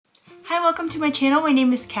welcome to my channel. My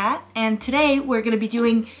name is Kat, and today we're going to be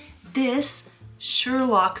doing this Sure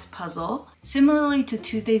Lox puzzle. Similarly to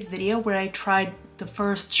Tuesday's video where I tried the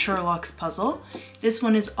first Sure Lox puzzle, this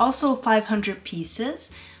one is also 500 pieces.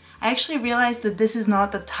 I actually realized that this is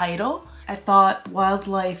not the title. I thought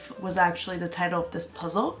wildlife was actually the title of this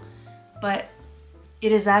puzzle, but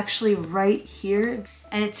it is actually right here,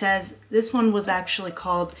 and it says this one was actually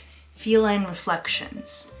called Feline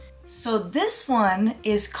Reflections. So this one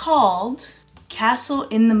is called Castle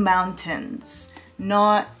in the Mountains,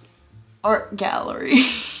 not Art Gallery.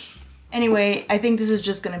 Anyway, I think this is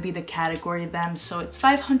just gonna be the category then. So it's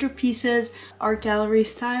 500 pieces, Art Gallery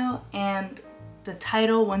style, and the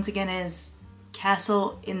title once again is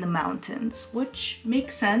Castle in the Mountains, which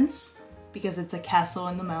makes sense because it's a castle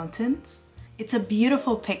in the mountains. It's a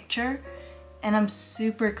beautiful picture and I'm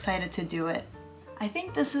super excited to do it. I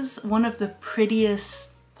think this is one of the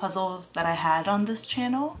prettiest puzzles that I had on this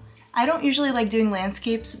channel. I don't usually like doing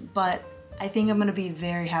landscapes, but I think I'm gonna be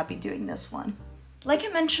very happy doing this one. Like I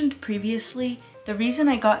mentioned previously, the reason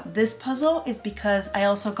I got this puzzle is because I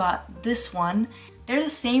also got this one. They're the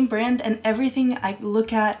same brand and everything I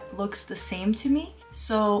look at looks the same to me.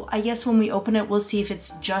 So I guess when we open it, we'll see if it's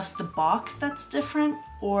just the box that's different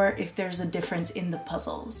or if there's a difference in the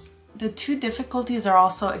puzzles. The two difficulties are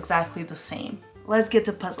also exactly the same. Let's get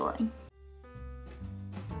to puzzling.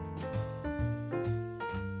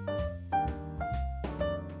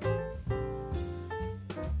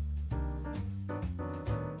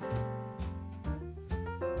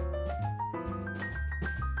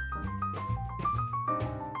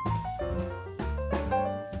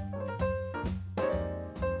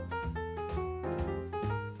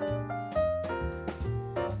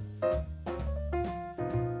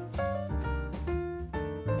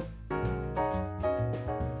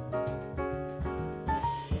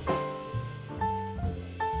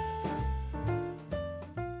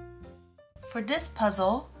 For this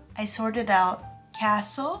puzzle, I sorted out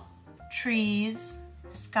castle, trees,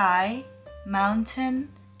 sky, mountain,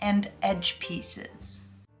 and edge pieces.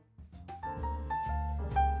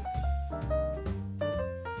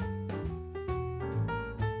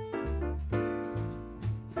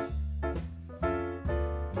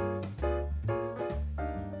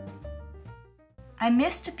 I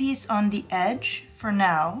missed a piece on the edge for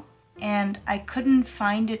now, and I couldn't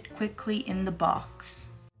find it quickly in the box.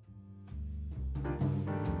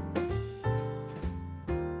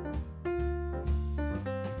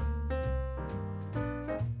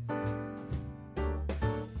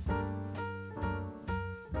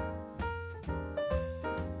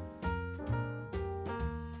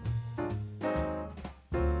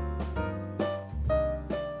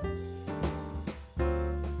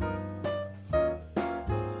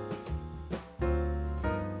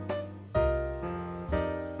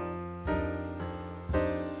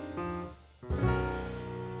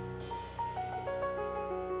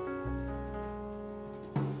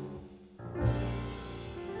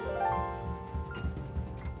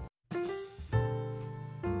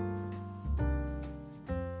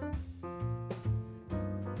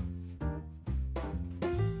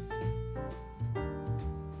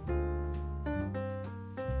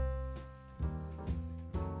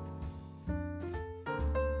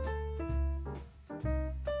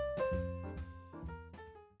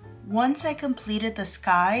 Once I completed the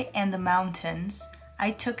sky and the mountains,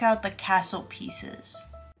 I took out the castle pieces.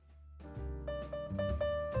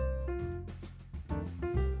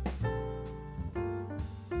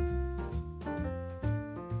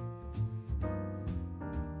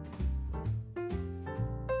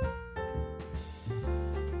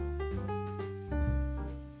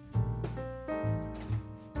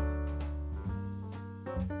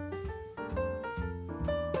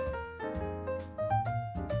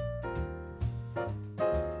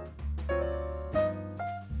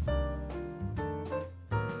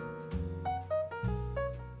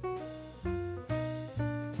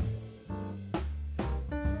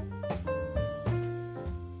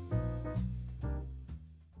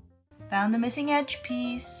 Found the missing edge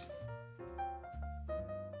piece.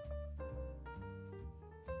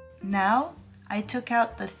 Now, I took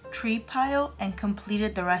out the tree pile and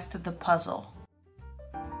completed the rest of the puzzle.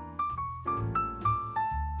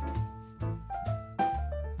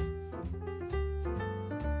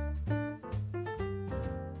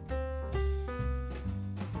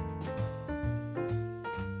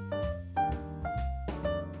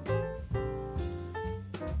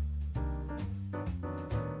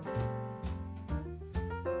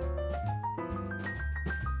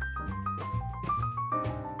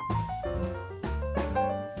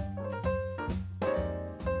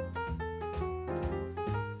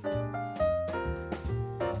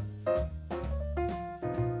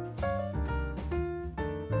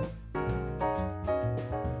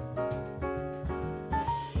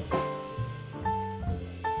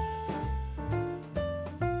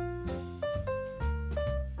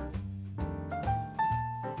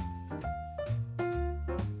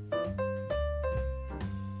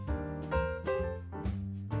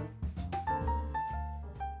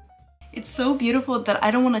 It's so beautiful that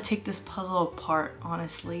I don't want to take this puzzle apart,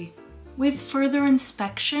 honestly. With further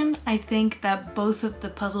inspection, I think that both of the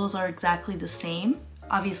puzzles are exactly the same,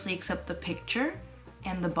 obviously except the picture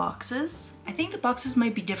and the boxes. I think the boxes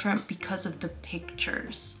might be different because of the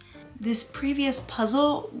pictures. This previous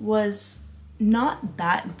puzzle was not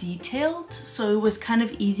that detailed, so it was kind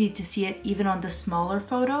of easy to see it even on the smaller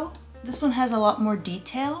photo. This one has a lot more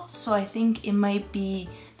detail, so I think it might be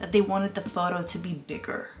that they wanted the photo to be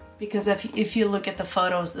bigger. Because if you look at the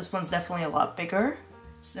photos, this one's definitely a lot bigger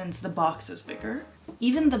since the box is bigger.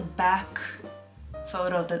 Even the back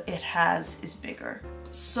photo that it has is bigger.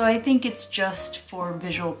 So I think it's just for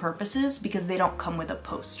visual purposes because they don't come with a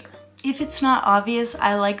poster. If it's not obvious,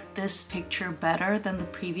 I like this picture better than the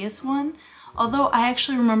previous one, although I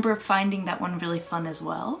actually remember finding that one really fun as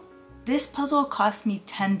well. This puzzle cost me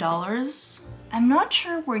 $10. I'm not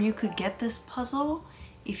sure where you could get this puzzle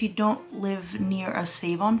if you don't live near a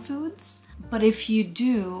Save on Foods, but if you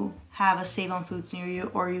do have a Save on Foods near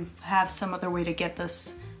you or you have some other way to get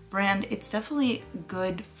this brand, it's definitely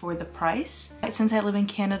good for the price. Since I live in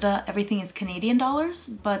Canada, everything is Canadian dollars,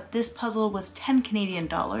 but this puzzle was 10 Canadian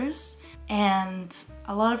dollars. And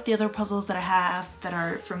a lot of the other puzzles that I have that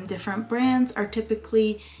are from different brands are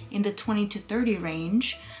typically in the 20 to 30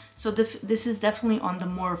 range. So this is definitely on the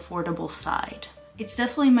more affordable side. It's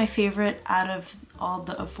definitely my favorite out of all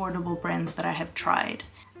the affordable brands that I have tried.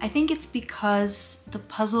 I think it's because the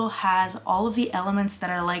puzzle has all of the elements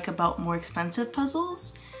that I like about more expensive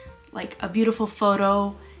puzzles, like a beautiful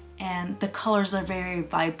photo, and the colors are very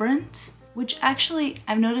vibrant, which actually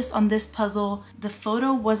I've noticed on this puzzle, the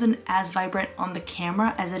photo wasn't as vibrant on the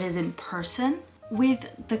camera as it is in person.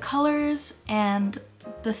 With the colors and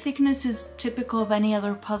the thickness is typical of any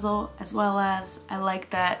other puzzle, as well as I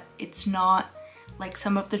like that it's not like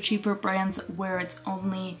some of the cheaper brands where it's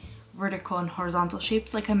only vertical and horizontal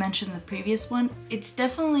shapes like I mentioned in the previous one. It's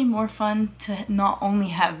definitely more fun to not only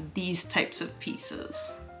have these types of pieces.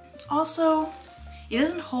 Also, it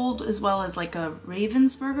doesn't hold as well as like a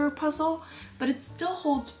Ravensburger puzzle, but it still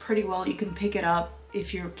holds pretty well. You can pick it up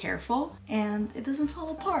if you're careful and it doesn't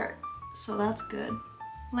fall apart, so that's good.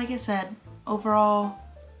 Like I said, overall,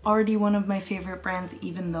 already one of my favorite brands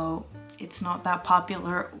even though it's not that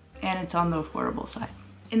popular and it's on the affordable side.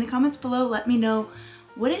 In the comments below, let me know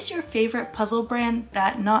what is your favorite puzzle brand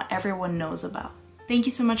that not everyone knows about. Thank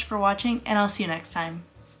you so much for watching and I'll see you next time.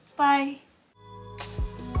 Bye!